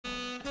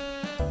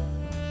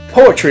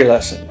Poetry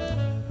lesson.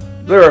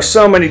 There are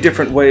so many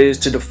different ways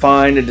to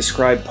define and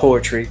describe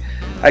poetry.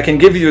 I can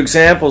give you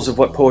examples of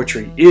what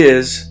poetry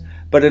is,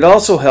 but it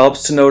also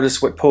helps to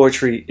notice what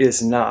poetry is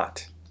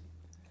not.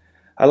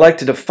 I like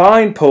to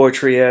define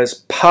poetry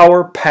as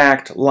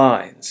power-packed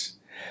lines,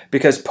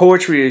 because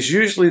poetry is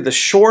usually the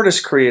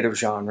shortest creative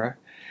genre.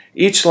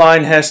 Each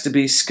line has to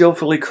be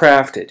skillfully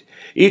crafted.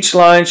 Each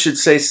line should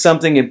say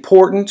something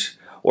important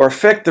or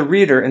affect the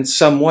reader in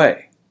some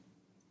way.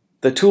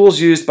 The tools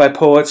used by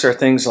poets are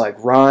things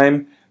like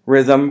rhyme,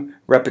 rhythm,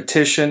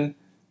 repetition,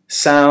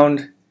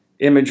 sound,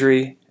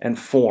 imagery, and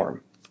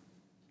form.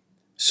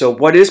 So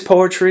what is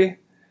poetry?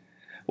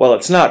 Well,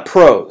 it's not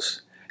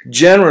prose.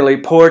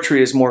 Generally,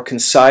 poetry is more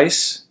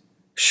concise,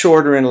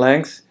 shorter in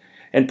length,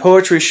 and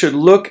poetry should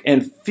look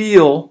and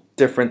feel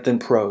different than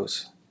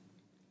prose.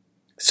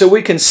 So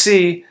we can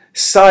see,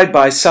 side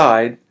by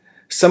side,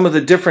 some of the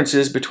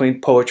differences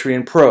between poetry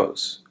and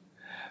prose.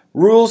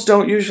 Rules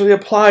don't usually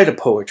apply to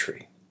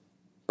poetry.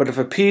 But if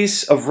a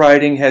piece of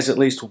writing has at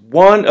least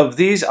one of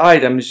these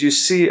items you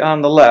see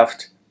on the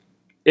left,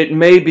 it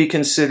may be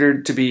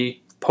considered to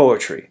be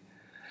poetry.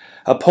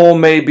 A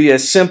poem may be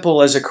as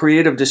simple as a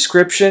creative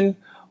description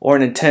or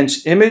an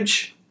intense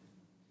image,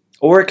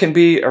 or it can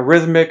be a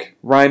rhythmic,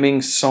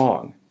 rhyming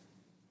song.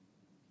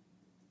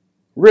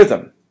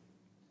 Rhythm.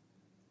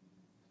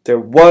 There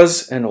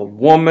was an old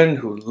woman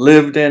who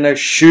lived in a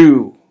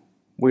shoe.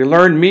 We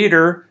learn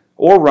meter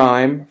or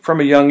rhyme from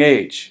a young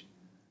age.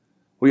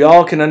 We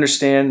all can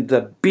understand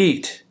the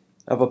beat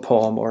of a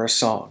poem or a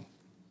song.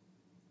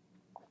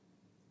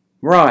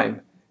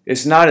 Rhyme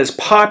is not as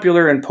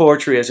popular in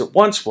poetry as it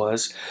once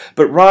was,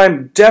 but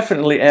rhyme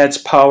definitely adds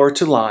power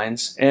to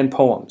lines and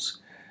poems.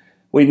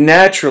 We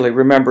naturally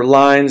remember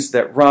lines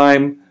that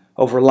rhyme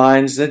over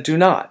lines that do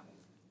not.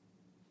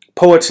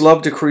 Poets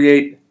love to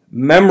create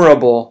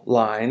memorable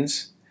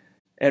lines,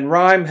 and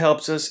rhyme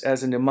helps us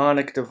as a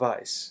mnemonic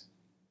device.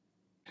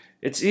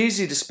 It's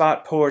easy to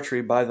spot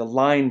poetry by the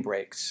line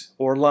breaks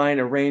or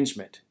line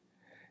arrangement.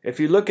 If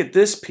you look at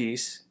this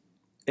piece,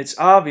 it's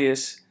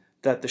obvious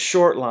that the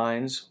short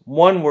lines,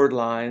 one-word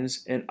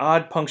lines, and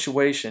odd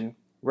punctuation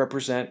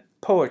represent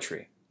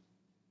poetry.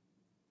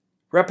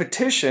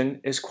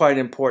 Repetition is quite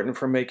important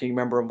for making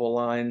memorable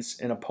lines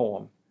in a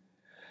poem.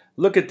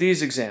 Look at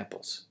these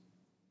examples.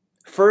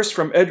 First,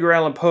 from Edgar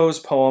Allan Poe's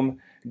poem,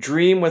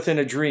 Dream Within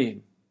a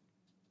Dream.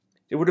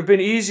 It would have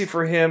been easy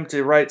for him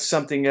to write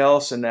something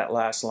else in that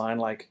last line,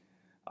 like,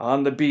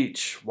 on the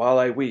beach while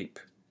I weep.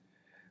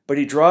 But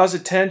he draws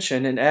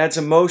attention and adds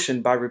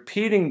emotion by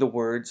repeating the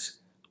words,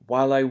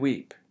 while I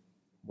weep,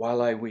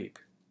 while I weep.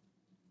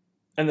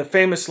 And the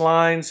famous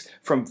lines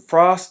from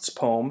Frost's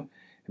poem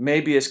may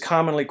be as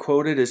commonly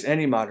quoted as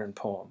any modern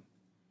poem.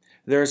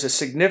 There is a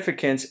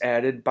significance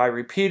added by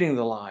repeating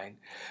the line,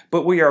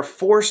 but we are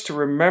forced to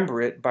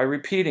remember it by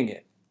repeating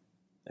it.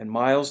 And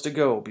miles to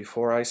go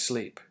before I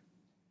sleep.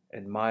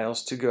 And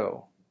miles to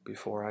go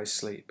before I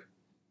sleep.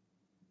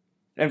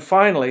 And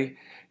finally,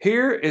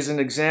 here is an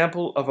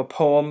example of a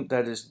poem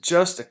that is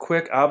just a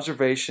quick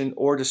observation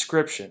or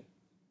description,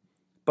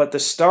 but the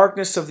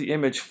starkness of the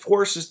image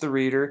forces the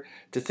reader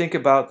to think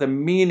about the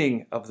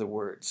meaning of the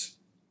words.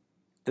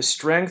 The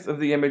strength of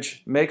the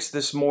image makes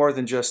this more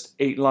than just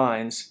 8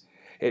 lines.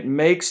 It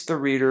makes the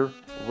reader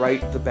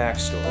write the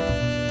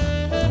backstory.